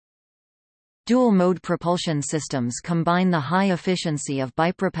Dual-mode propulsion systems combine the high efficiency of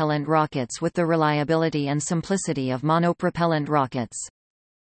bipropellant rockets with the reliability and simplicity of monopropellant rockets.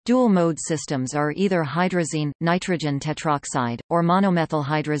 Dual-mode systems are either hydrazine, nitrogen tetroxide, or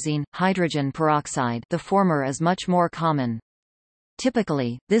monomethylhydrazine, hydrogen peroxide. The former is much more common.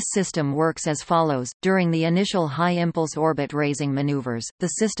 Typically, this system works as follows. During the initial high-impulse orbit raising maneuvers, the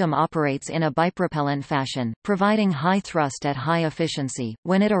system operates in a bipropellant fashion, providing high thrust at high efficiency.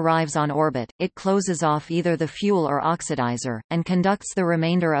 When it arrives on orbit, it closes off either the fuel or oxidizer, and conducts the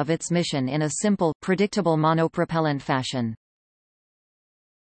remainder of its mission in a simple, predictable monopropellant fashion.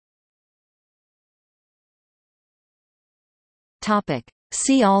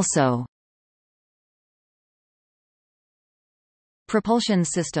 See also: propulsion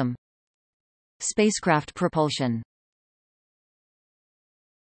system, spacecraft propulsion.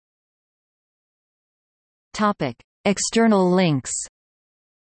 External links.